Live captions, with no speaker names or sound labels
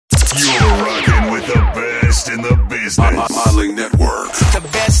You're rocking with the best in the business. Modeling Network. The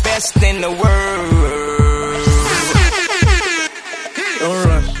best in the world. Don't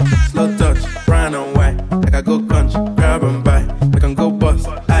rush, slow touch, brown and white. Like I go punch, grab and buy. Make 'em go bust,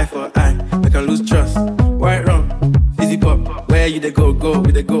 eye for eye. Make 'em lose trust. White rum, fizzy pop. Where you they go,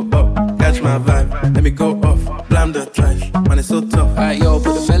 we they go up. Catch my vibe, let me go off. Blam the trash, man it's so tough. Alright yo,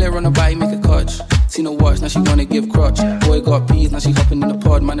 put the fella on the bike, make a clutch. See no watch, now she wanna give crutch. Boy got peas, now she hopping in the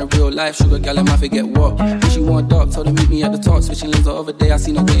pod. Man, a real life sugar gal, I might forget what. When she want dark, told her meet me at the top. Switching lanes the other day, I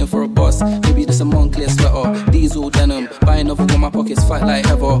seen her waiting for a bus. Maybe this a Moncler sweater, diesel denim. Buying over when my pockets fight like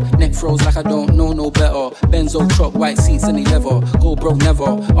ever. Neck froze like I don't know no better. Benzo truck, white seats and the leather. Go broke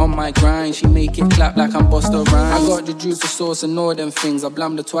never, on my grind. She make it clap like I'm Busta Rhymes. I got the juice for sauce and all them things. I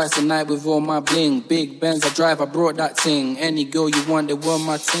blammed her twice a night with all my bling. Big Benz I drive, I brought that ting. Any girl you want, they want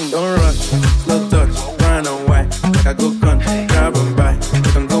my ting. Don't rush, slow touch, brown and white. Like I go punch, grab and buy.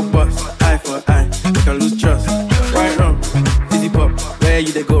 Make 'em go bust, eye for eye. Make 'em lose trust. White rum, fizzy pop. Where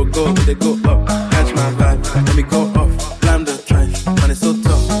you they go, we they go up. Catch my vibe, let me go off. Blam the trash, man it's so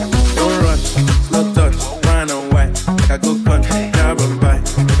tough. Don't rush, slow touch, brown and white. Like I go punch, grab and buy.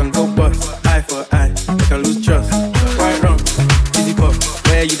 Make 'em go bust, eye for eye. Make 'em lose trust. White rum, fizzy pop.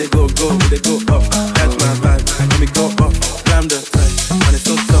 Where you they go, we they go up. Catch my vibe, let me go off. Blam the trash, man it's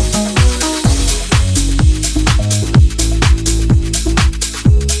so tough.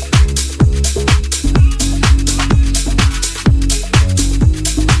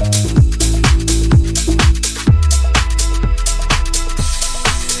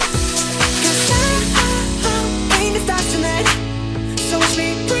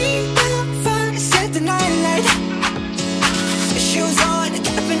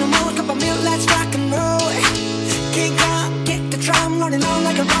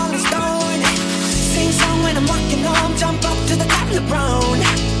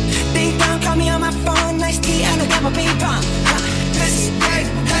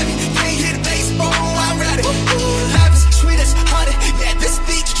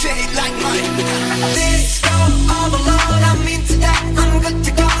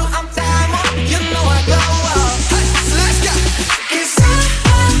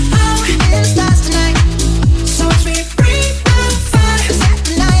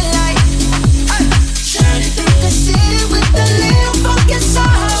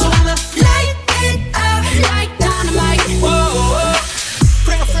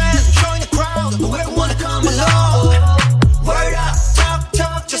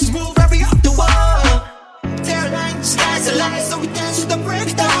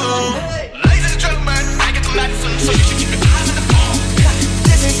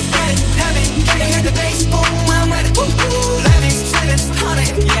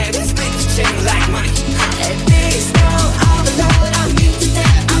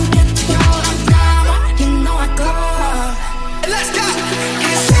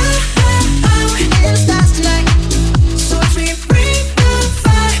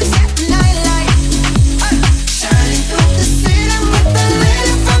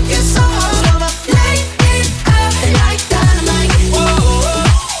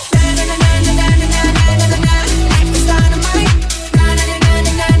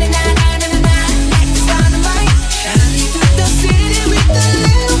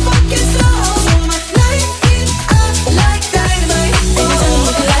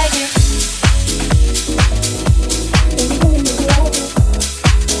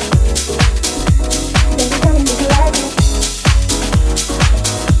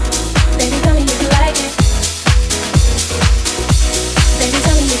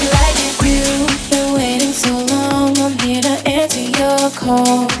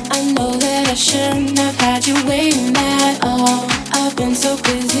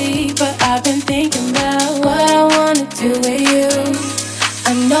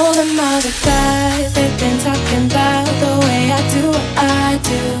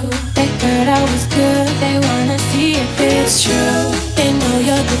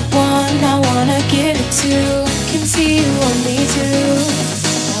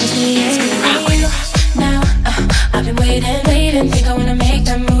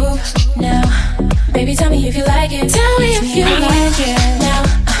 Now,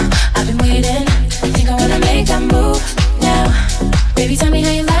 I've been waiting. Think I wanna make that move now.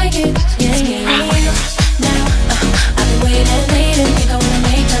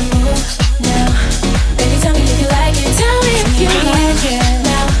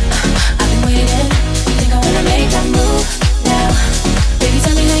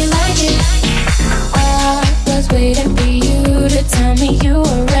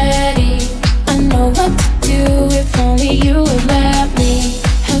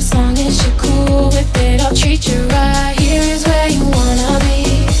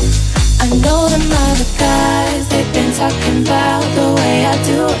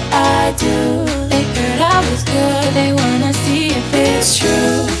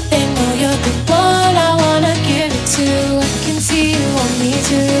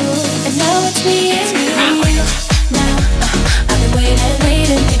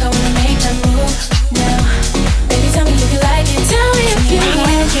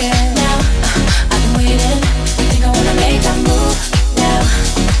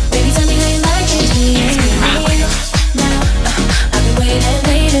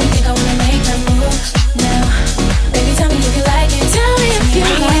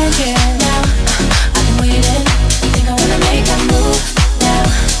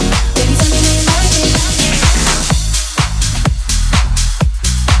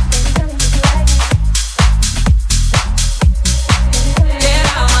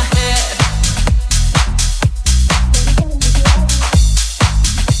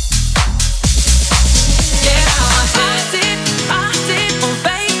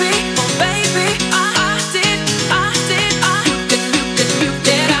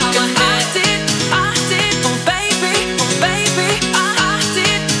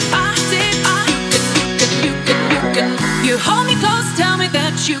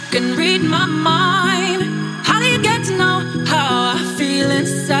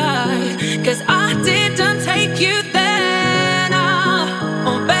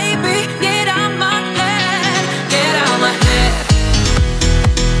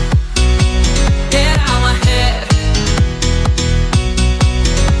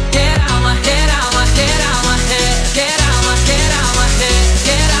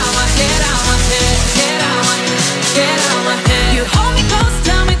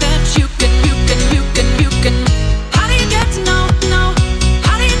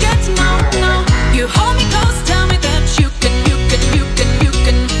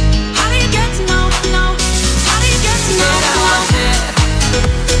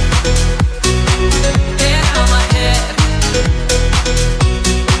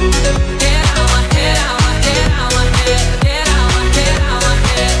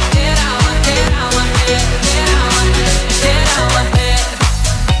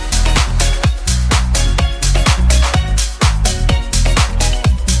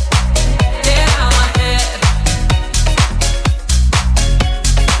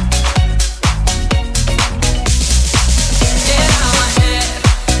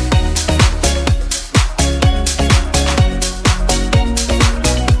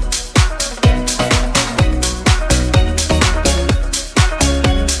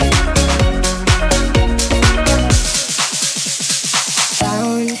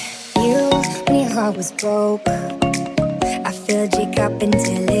 broke. I filled your cup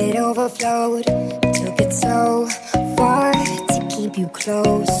until it overflowed. Took it so far to keep you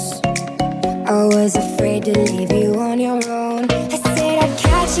close. I was afraid to leave you on your own. I said I'd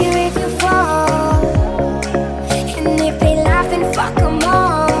catch you if you fall, and if they laugh then fuck them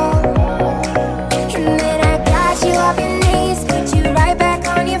all. And then I got you off your knees, put you right back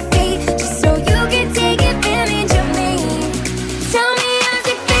on your feet, just so you can take advantage of me. Tell me how's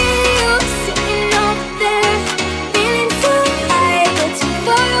it feel, sitting over there, feeling so high, but too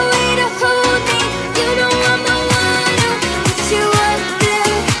far away to hold me. You know I'm the one who put you up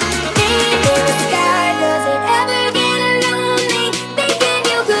there. Maybe the sky, does it ever get lonely? Thinking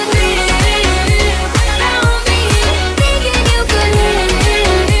you could live on me, thinking you could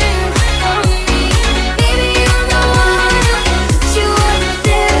live on me. Baby, I'm the one who put you up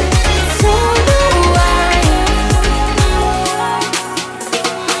there. So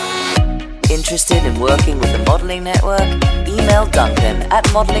Interested in working with the Modelling Network? Email Duncan at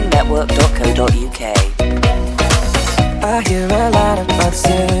modelingnetwork.co.uk. I hear a lot about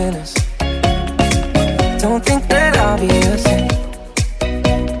sinners. Don't think that I'll be a saint,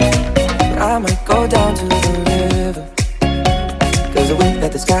 but I might go down to the river. Cause the way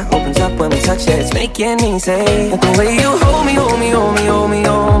that the sky opens up when we touch it, it's making me say, like the way you hold me, hold me, hold me, hold me,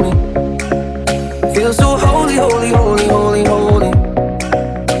 hold me. Feel so holy, holy, holy, holy, holy.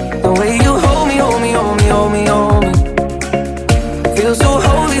 The way you hold me, hold me, hold me, hold me, hold me. Feel so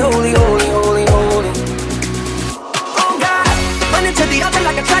holy, holy, holy, holy, holy. Oh God, running to the altar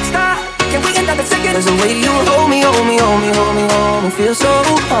like a track star. Can we get another second? There's a way you hold me, hold me, hold me, hold me, hold me. Feel so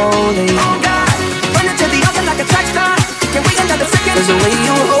holy. Oh God, running to the altar like a track star. Can we get another second? There's a way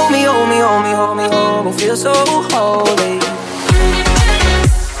you hold me, hold me, hold me, hold me, hold me. Feel so holy.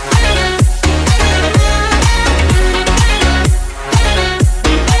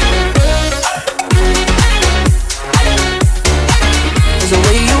 There's a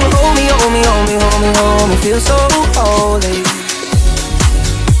way you hold me, hold me, hold me, hold me, hold me. Feel so holy.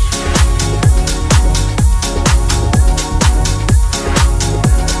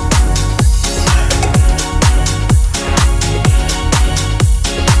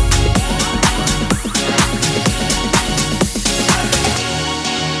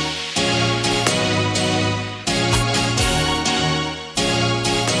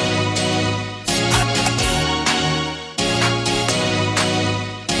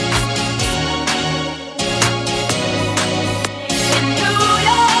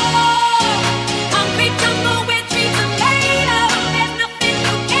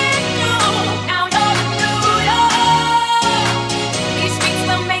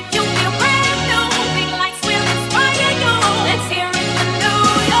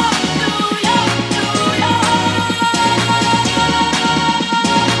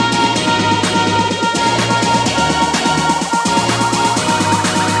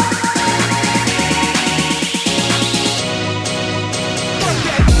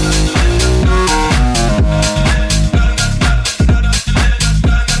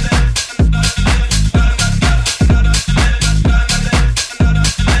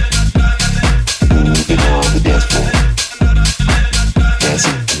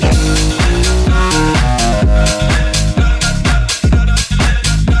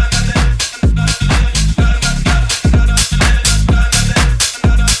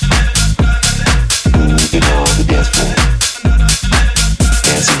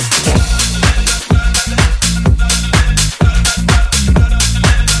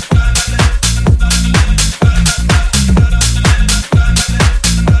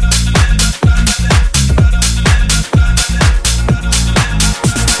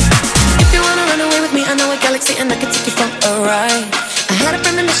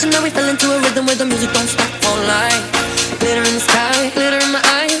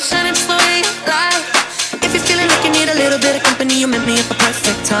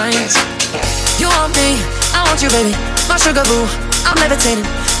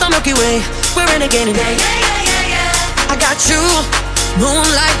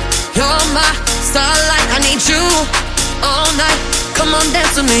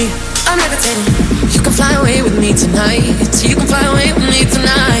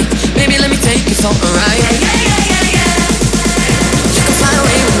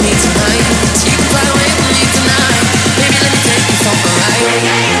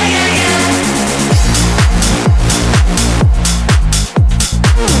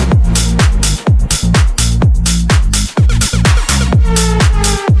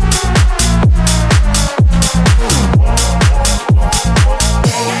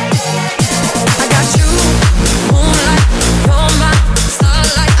 Moonlight, you're my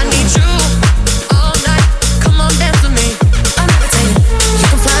starlight. I need you all night.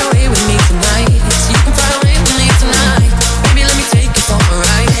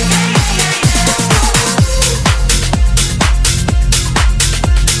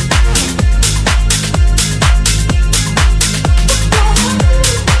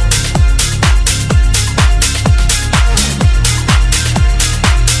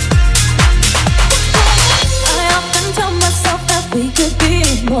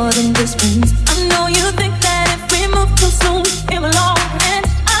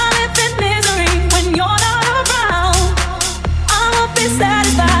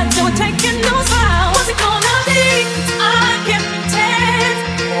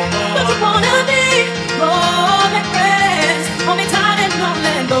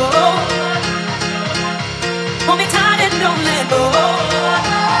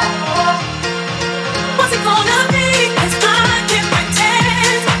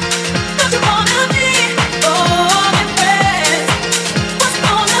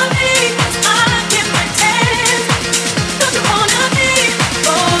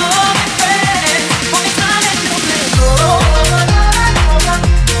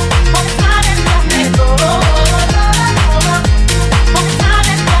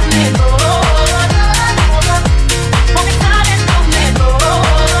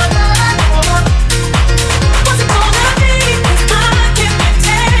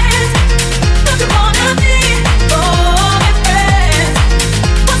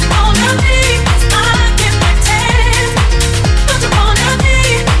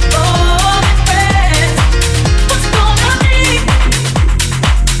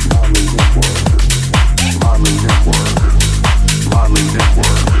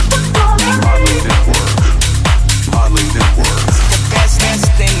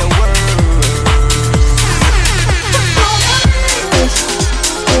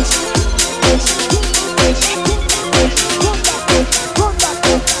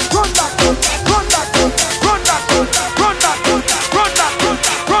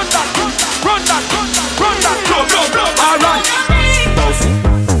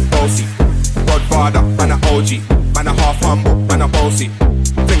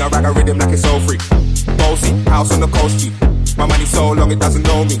 Fling a rag a rhythm like it's so free. Bossy, house on the coast G. My money so long it doesn't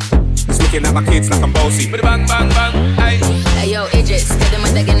know me. It's looking at my kids like I'm bossy. Bang, bang, bang, aye. Hey yo, Idris, tell them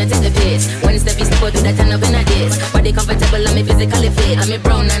what they're gonna take the piss. When it's the beast, people do that turn up in a diss. Body comfortable, I'm physically fit. I'm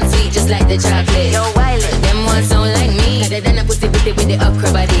brown and sweet, just like the chocolate. Yo, Wiley, them ones sound like me. Better than a pussy with the upper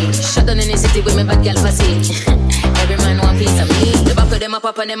body. Shut down in the city with me bad girl pussy. Every man want piece of me. The back of them a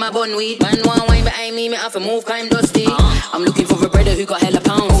pop and them a bun weed. Man want wine behind me have to move, cause I'm dusty. I'm looking for a brother who got hella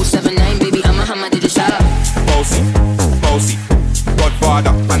pound. 079, baby, I'm a hammer to the shop. Bossy, bossy.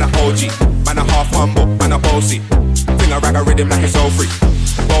 Godfather, man a OG. Man a half humble, man a bossy. Fling a rag a rhythm like it's so free.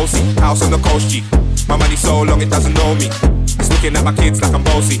 Bossy, house on the coast G. My money so long it doesn't know me. It's looking at my kids like I'm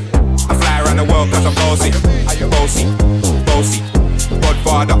bossy. I fly around the world cause I'm bossy. Bossy, bossy.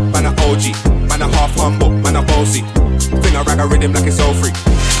 Godfather, man a OG. Man a half humble, man a bossy. Fling a rag a rhythm like it's so free.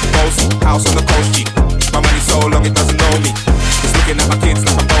 Bossy, house on the coast G. My money so long it doesn't know me. It's looking at my kids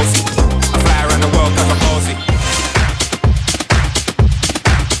like I'm bossy. I fly around the world cause I'm bossy.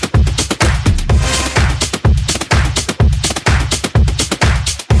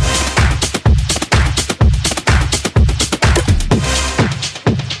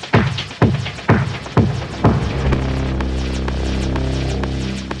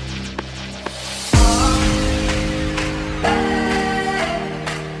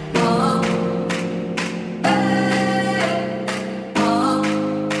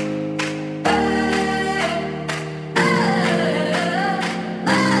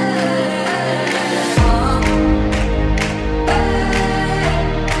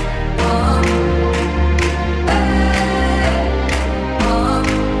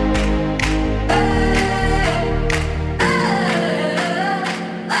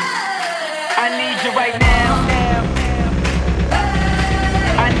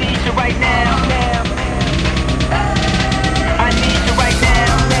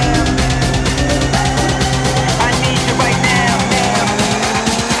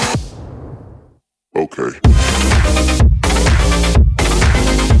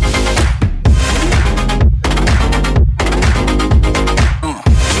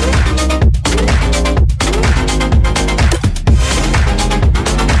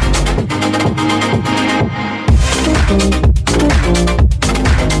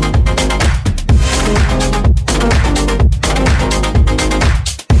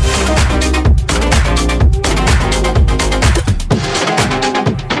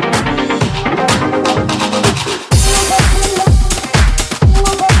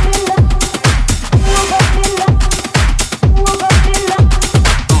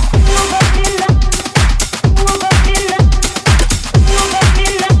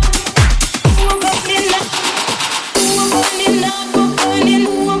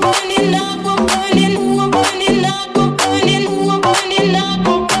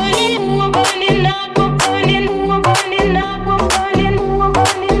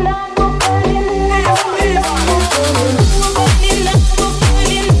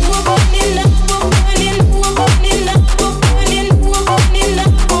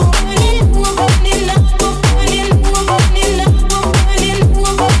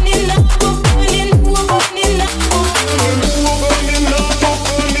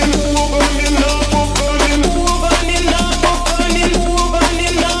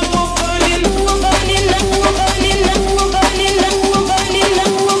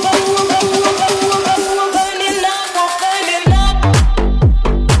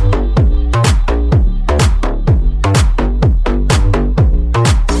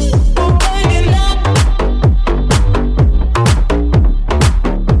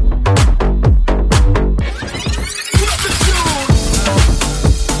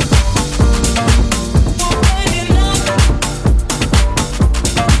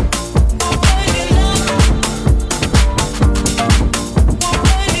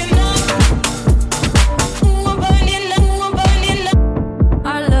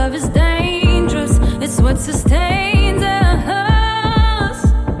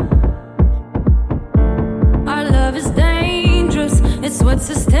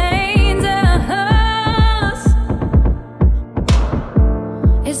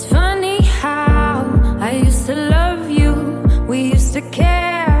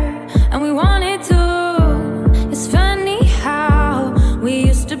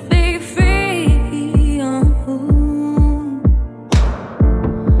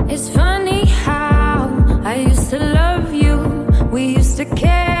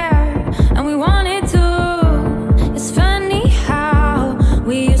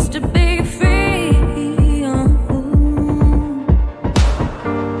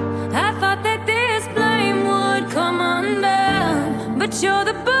 But you're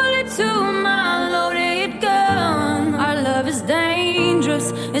the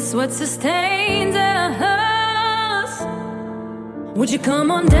It's what sustains us. Would you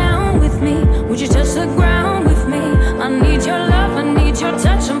come on down with me? Would you touch the ground with me? I need your love, I need your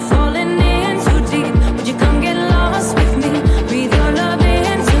touch. I'm falling in too deep. Would you come get lost with me? Breathe your love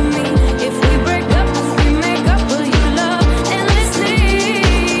into me. If we break up, if we make up, will you love endlessly?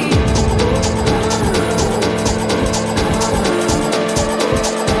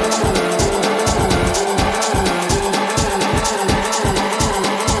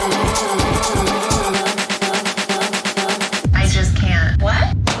 I just can't.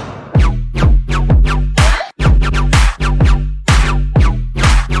 What?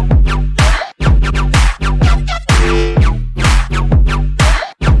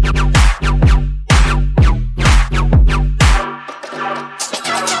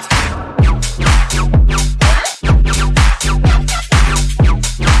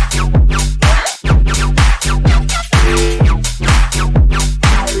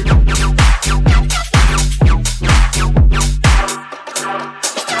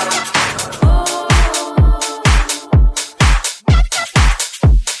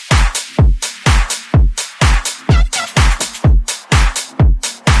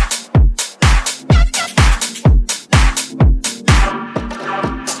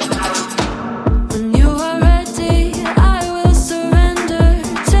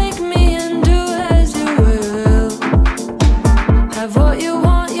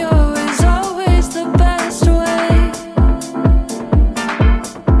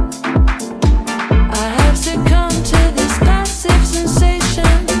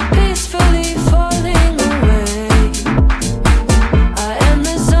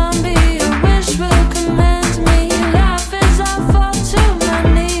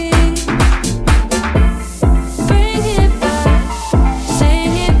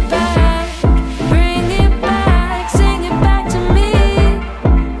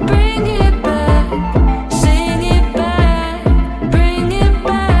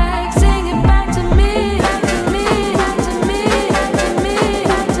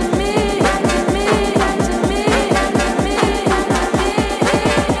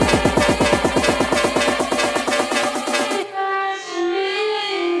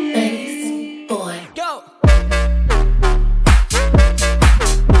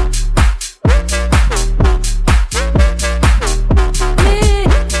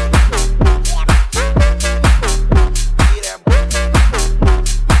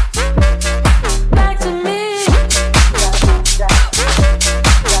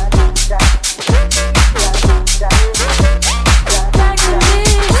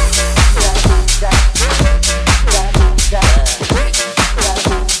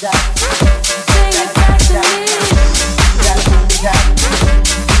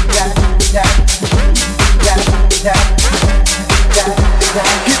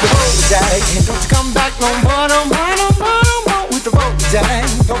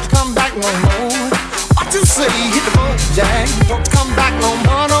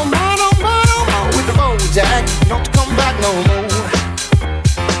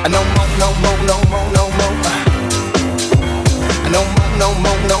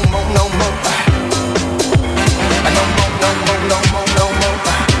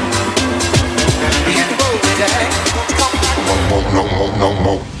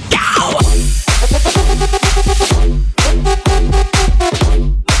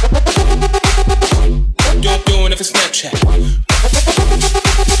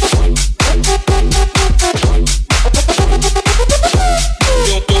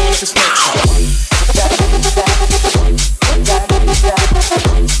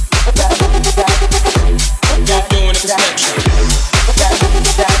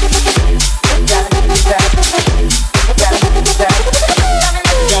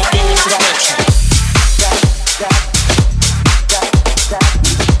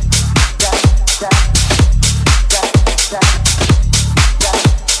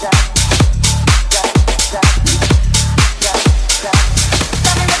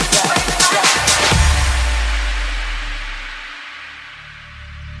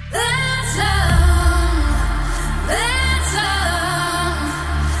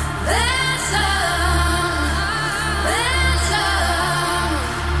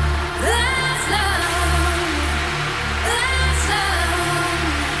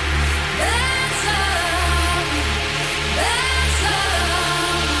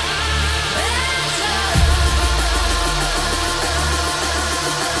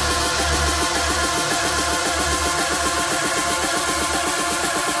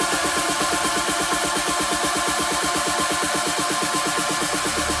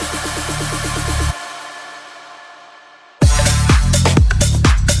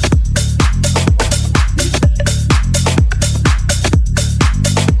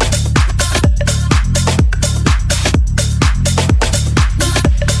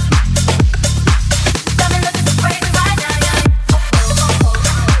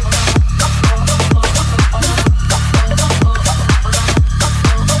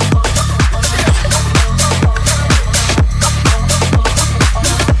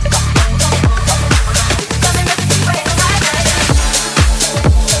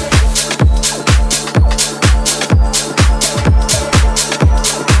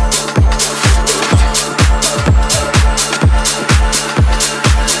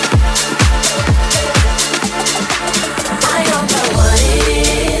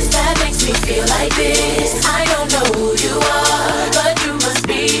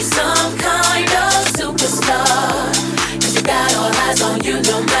 eyes on you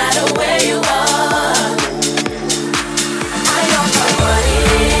no matter where you are. I don't know what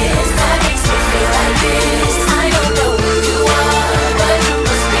it is that makes me feel like this. I don't know who you are, but you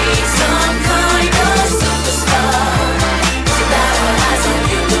must be some kind of superstar. So got my eyes on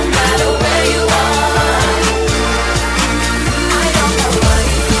you no matter where you are. I don't know what it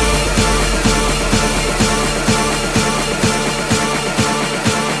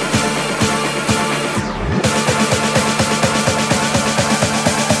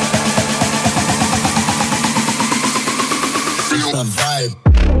Feel the vibe.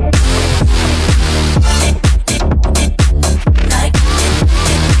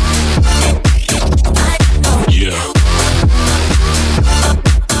 Yeah.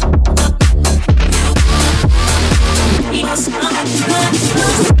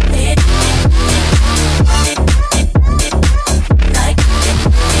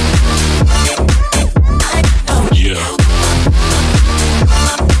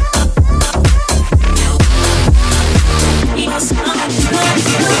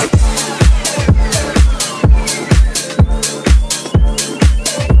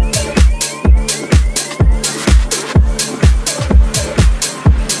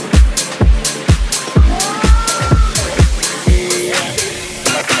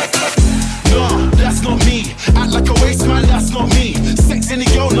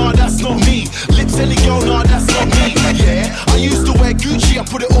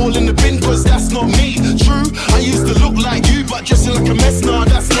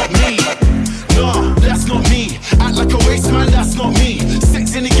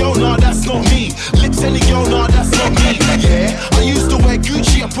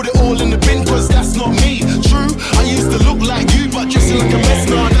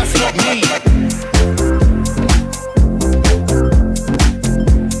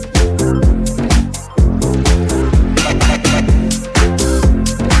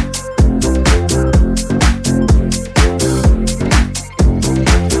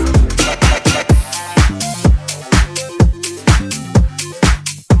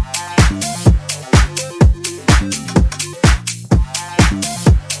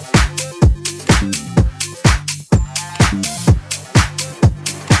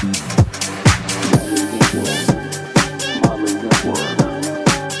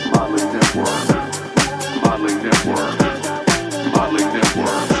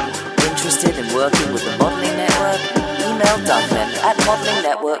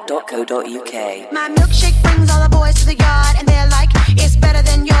 modelingnetwork.co.uk. My milkshake brings all the boys to the yard, and they're like, it's better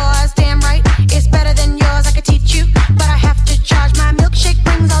than yours. Damn right, it's better than yours. I could teach you, but I have to charge. My milkshake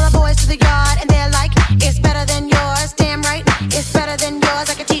brings all the boys to the yard, and they're like, it's better than yours. Damn right, it's better than yours.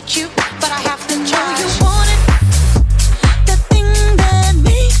 I could teach you, but I have to charge. You want it, the thing that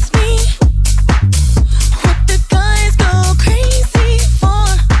makes me what the guys go crazy for.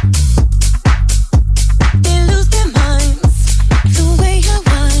 They lose their minds the way you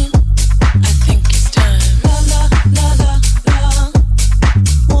whine. I think it's time. La la la la la.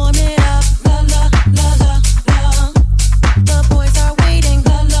 Warm it up. La la la la la. The boys are waiting.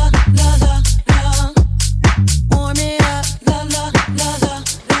 La la la la la. Warm it up. La la la la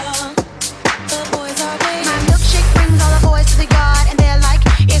la. The boys are waiting. My milkshake brings all the boys to the yard, and they're like,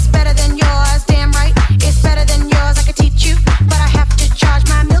 it's better than yours. Damn right, it's better than yours. I could teach you, but I have to charge.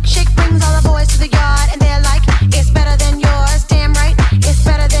 My milkshake brings all the boys to the yard, and they're like, it's better than yours. Damn right, it's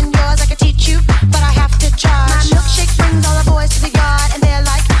better than yours. I could teach you, but I have to charge. My milkshake brings all the boys to the yard, and they're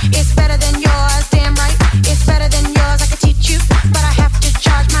like, it's better than yours. Damn right, it's better than yours. I could teach you, but I have to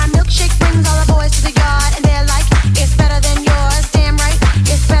charge. My milkshake brings all the boys to the yard, and they're like, it's better than yours. Damn right,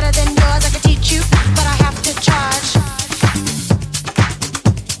 it's better than yours. I could teach you, but I have to charge.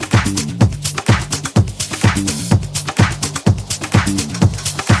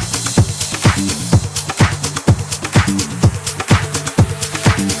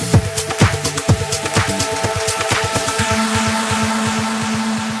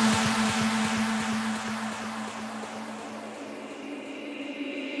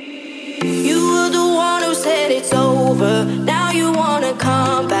 You were the one who said it's over. Now you wanna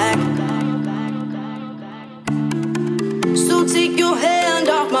come back. So take your hand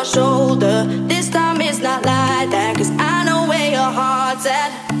off my shoulder. This time it's not like that, 'cause I know where your heart's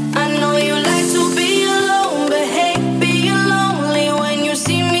at. I know you like to be alone, but hey, being lonely when you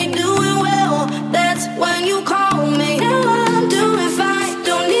see me doing well, that's when you call me. Now I'm doing fine,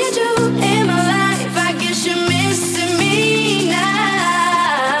 don't need you in my life. I guess you're missing me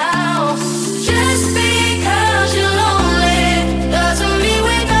now. Just because you're lonely doesn't mean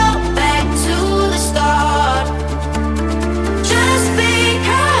we go back to the start. Just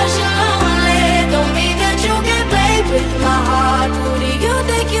because you're lonely don't mean that you can play with my heart.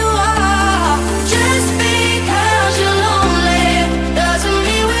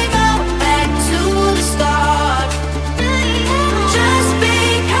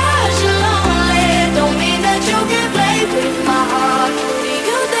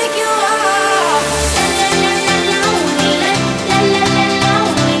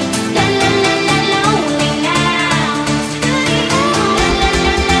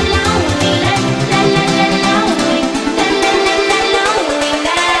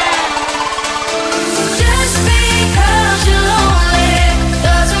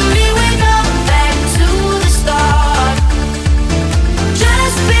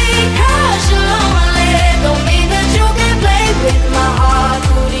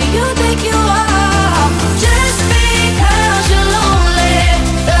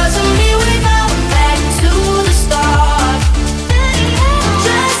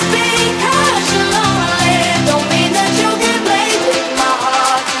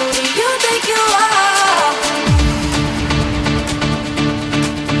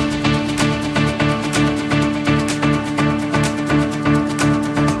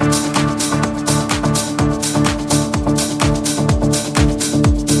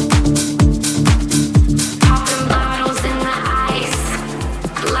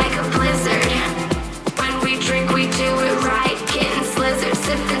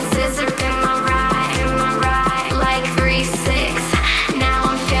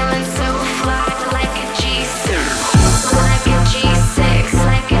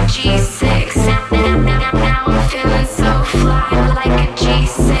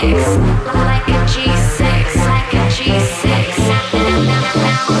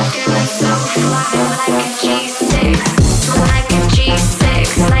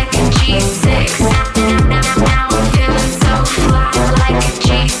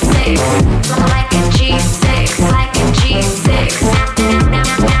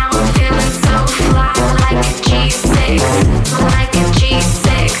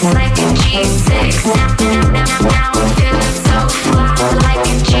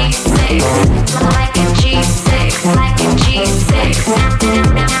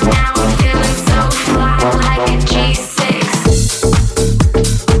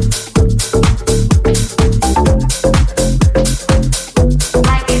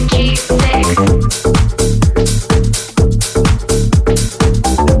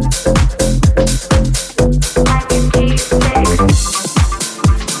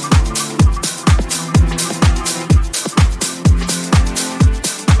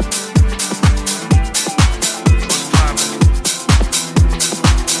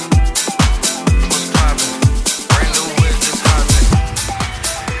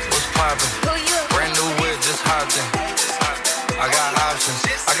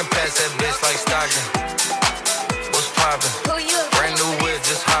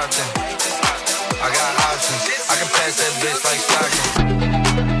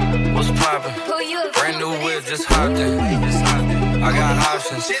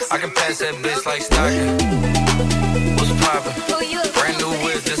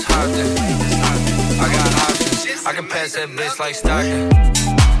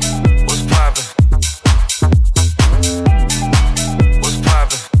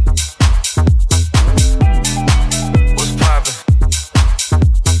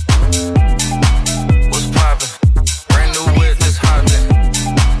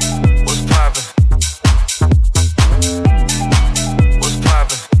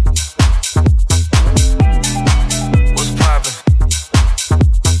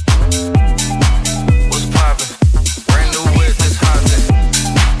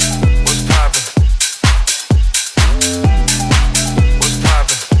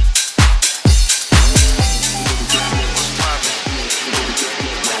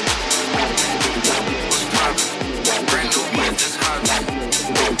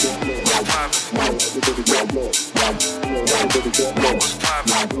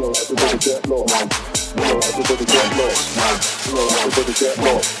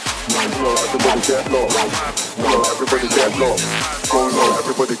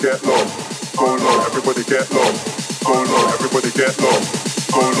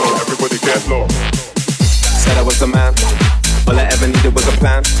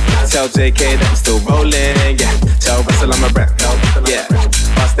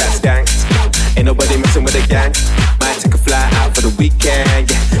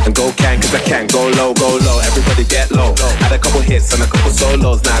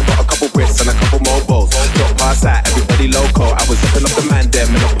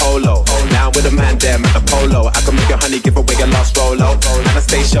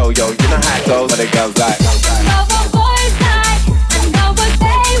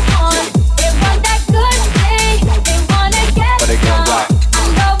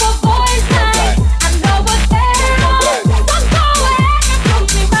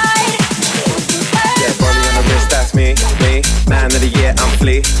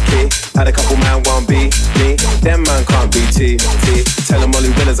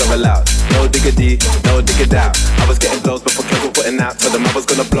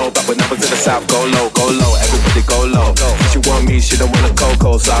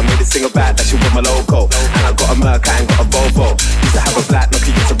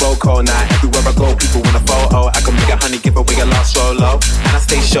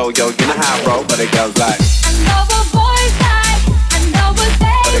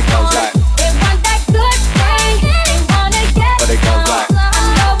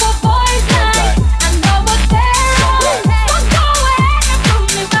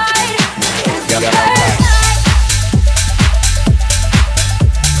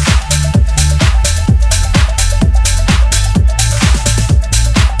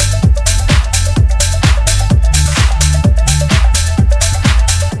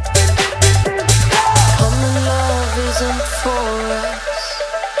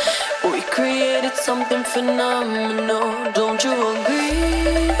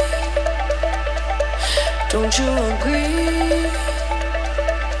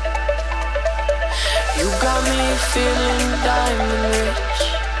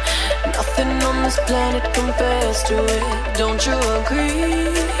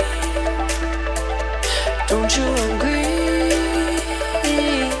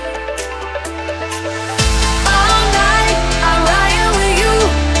 All night, I riot with you.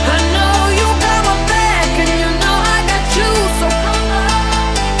 I know you got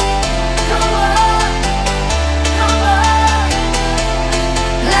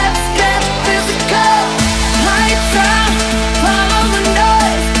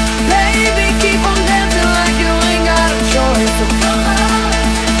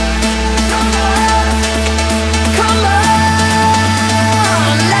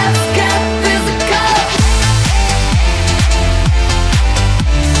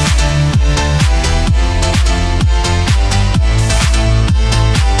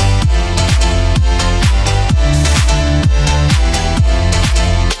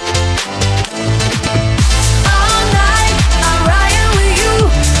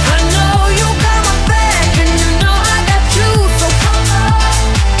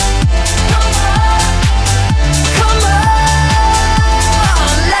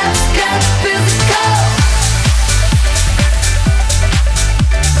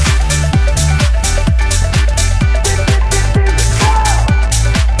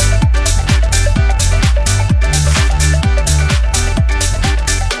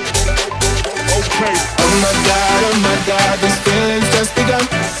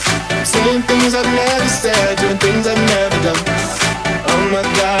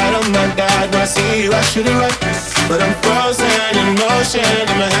shouldn't run, but I'm frozen in motion,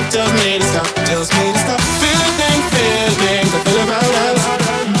 and my head tells me to stop, feeling feelings I feel about us.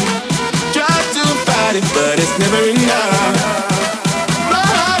 Try to fight it, but it's never enough. My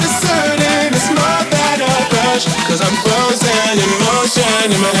heart is hurting, it's more than a crush, 'cause I'm frozen in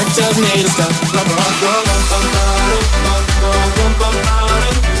motion, and my head tells me to stop. My heart goes cause my heart goes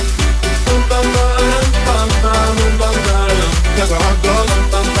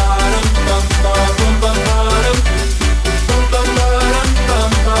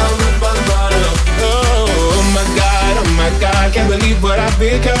oh my God, can't believe what I've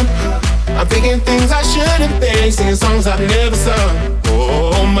become. I'm thinking things I shouldn't think, singing songs I've never sung.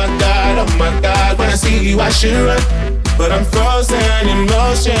 Oh my God, when I see you I should run, but I'm frozen in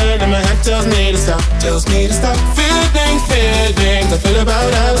motion, and my head tells me to stop, feeling I feel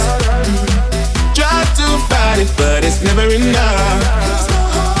about us. Try to fight it, but it's never enough.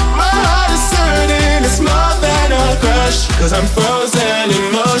 My heart is hurting, it's more than a crush, 'cause I'm frozen in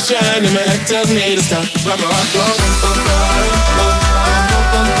motion, and my head tells me to stop. But my heart goes cause my heart goes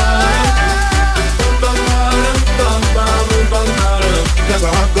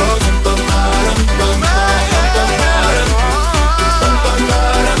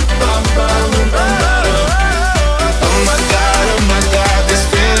oh my God, this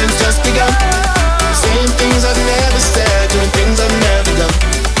feeling's just begun. Saying things I've never said, doing things I've never done.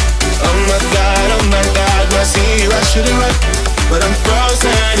 Oh my God, when I see you I shouldn't run, but I'm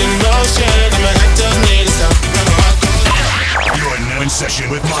frozen in motion, and my head tells me to stop. You're now in session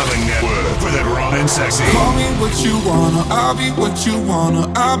with Modeling Network for that raw and sexy. Call me what you wanna, I'll be what you wanna.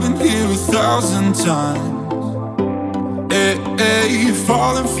 I've been here 1,000 times. Hey,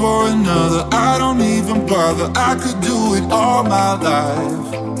 falling for another, I don't even bother. I could do it all my life.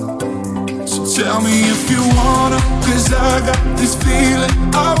 Tell me if you wanna, 'cause I got this feeling.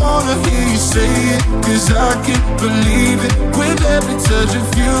 I wanna hear you say it, 'cause I can't believe it. With every touch of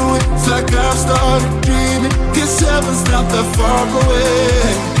you, it's like I've started dreaming. 'Cause heaven's not that far away.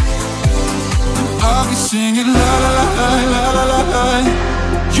 I'll be singing la la la la la la la.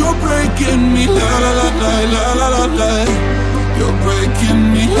 You're breaking me la la la la la la la la. You're breaking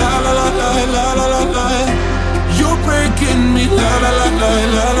me la la la la la la la la. You're breaking me la la la la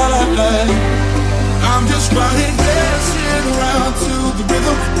la la la la. I'm just running, dancing around to the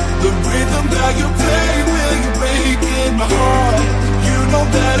rhythm that you play when you're breaking my heart. You know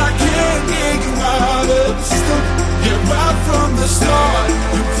that I can't get you out of the system. Yeah, right from the start,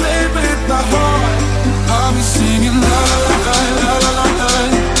 you play with my heart. I'll be singing la la la la la la la.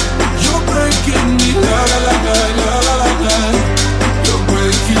 You're breaking me la la la la la la la la. You're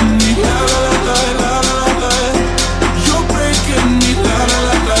breaking me la la la la la la la. You're breaking me la la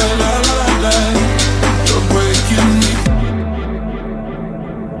la la la la la. You're breaking me.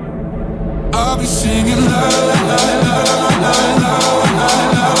 I'll be singing la la la la la la la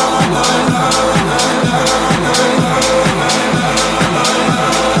la la la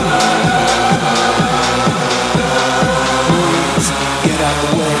Get out of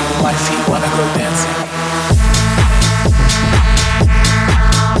the way, my feet wanna go dancing.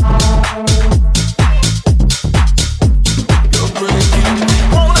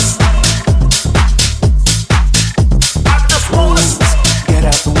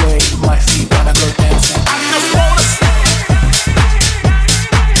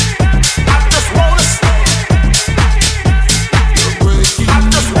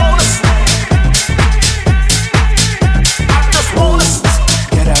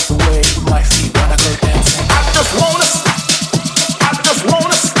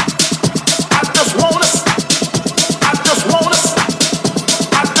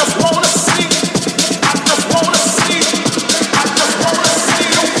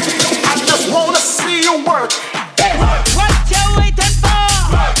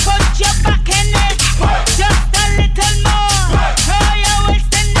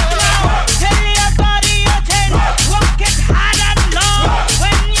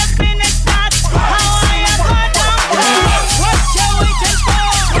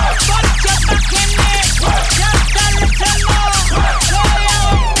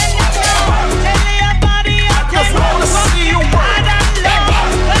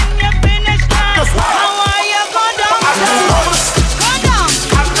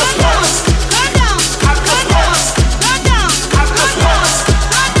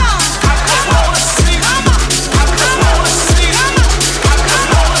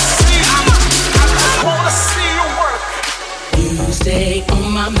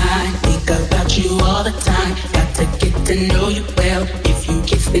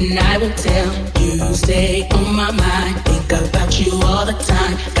 then I will tell you. Stay on my mind, think about you all the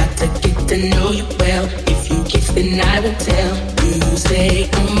time. Got to get to know you well. If you kiss, then I will tell. You stay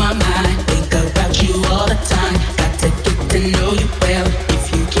on my mind, think about you all the time. Got to get to know you well. If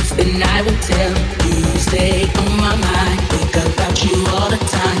you kiss, then I will tell. You stay on my mind, think about you all the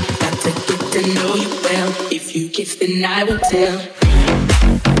time. Got to get to know you well. If you kiss, then I will tell.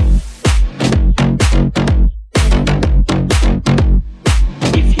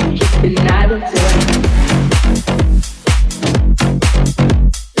 If you kiss, then I will tell.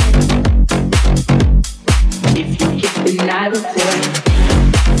 If you kiss, then I will tell.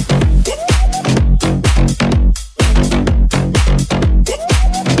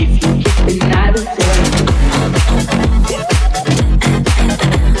 If you kiss, then I will tell.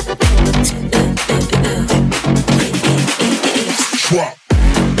 Swap.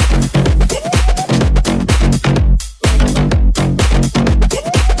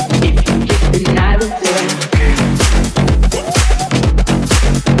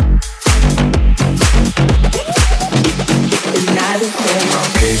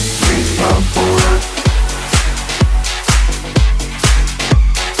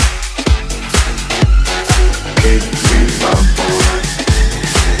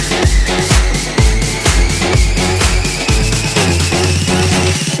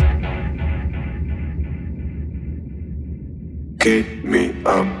 Keep me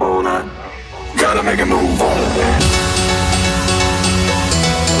up all night. Gotta make a move on it.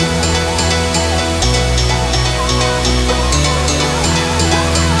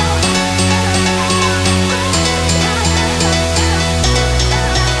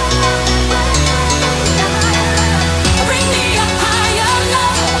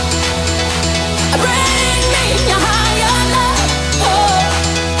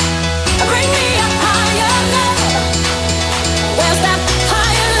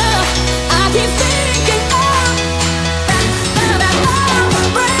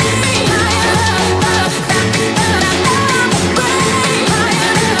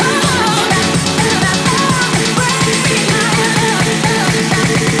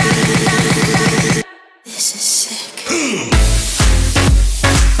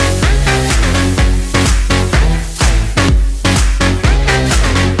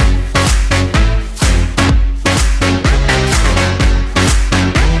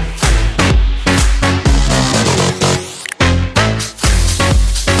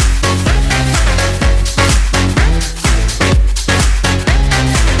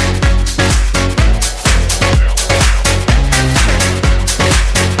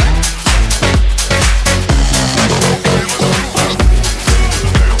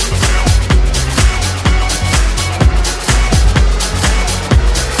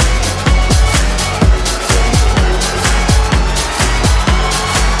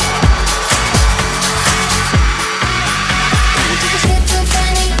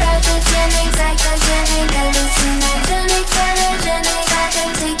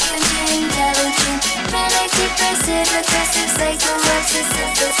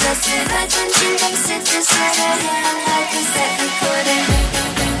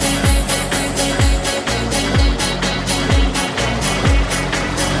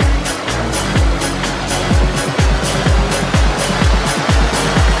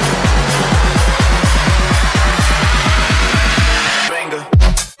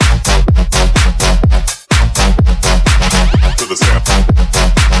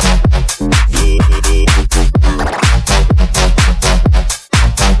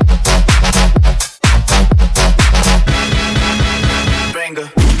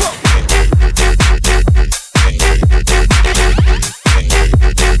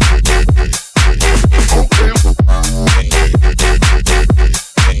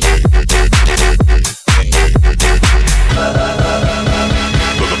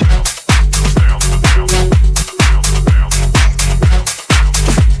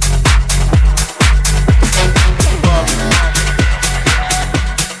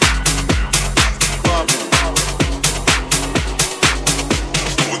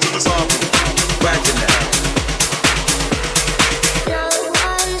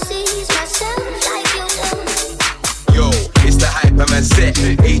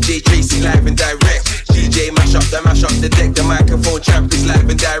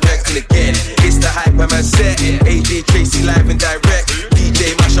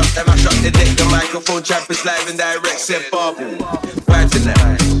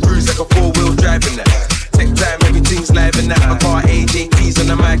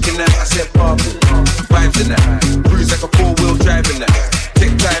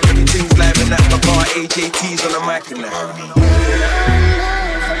 AJT's on the mic and that.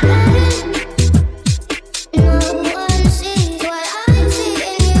 No one sees what I see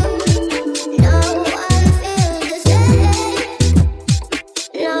in you.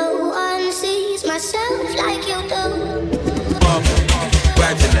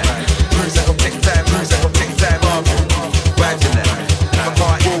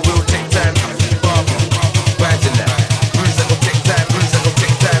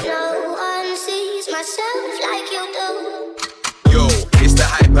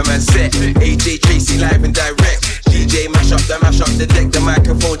 set. AJ Tracy live and direct. DJ mash up the deck. The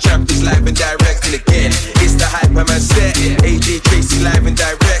microphone champ is live and direct. And again, it's the Hyperman set. AJ Tracy live and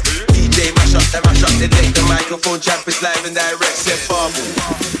direct. DJ mash up the deck. The microphone champ is live and direct. Set Farble,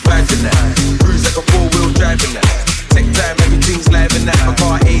 vibes in that. Cruise like a 4-wheel driving that. Take time, everything's live in that. My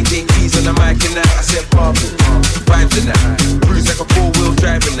car AJ keys on the mic and that. I said Farble, vibes in that. Cruise like a 4-wheel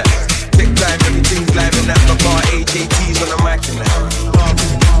driving that. Take time, everything's live in that. My car AJ keys on the mic and that.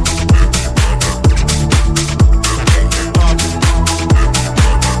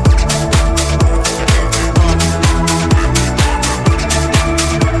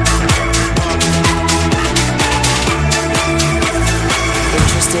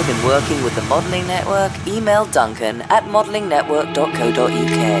 In working with the Modelling Network, email Duncan at modelingnetwork.co.uk.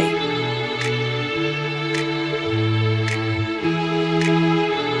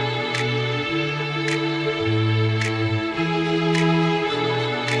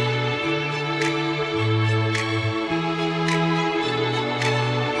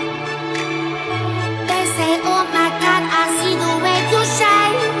 They say, oh my God, I see the way you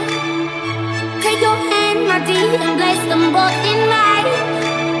shine. Take your hand, my dear, and place them both in mine.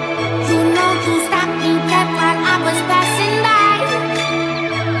 You know you stopped me dead while I was passing by.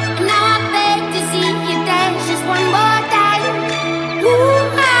 Now I beg to see you dance just one more time.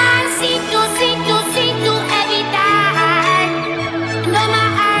 Ooh, I see you every time. And oh my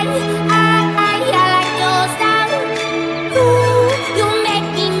I like your style. Ooh, you make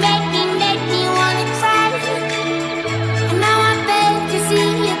me wanna cry. And now I beg to see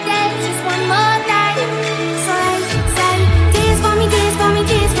you dance just one more time. So I say, dance for me, dance for me,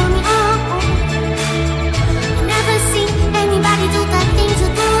 dance for me. Anybody do the things you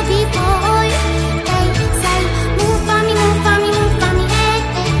do before? They say, move for me, hey, hey.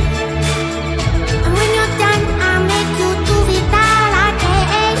 And when you're done, I'll make you do it all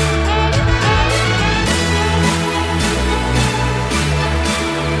again.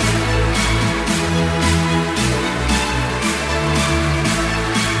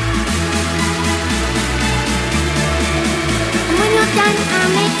 And when you're done, I'll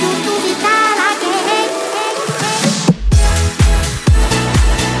make you do it all again.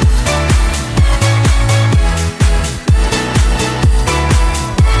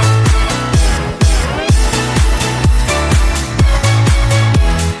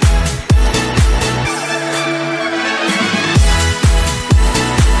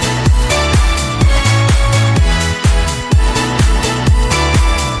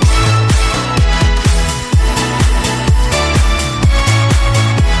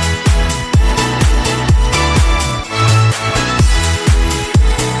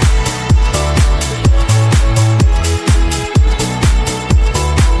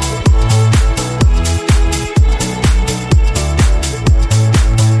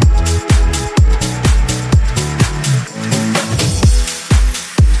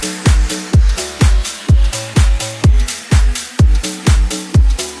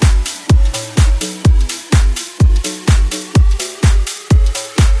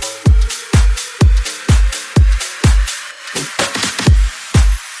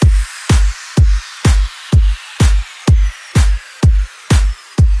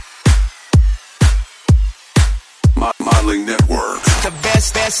 Modeling Network. The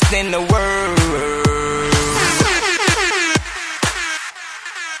best in the world.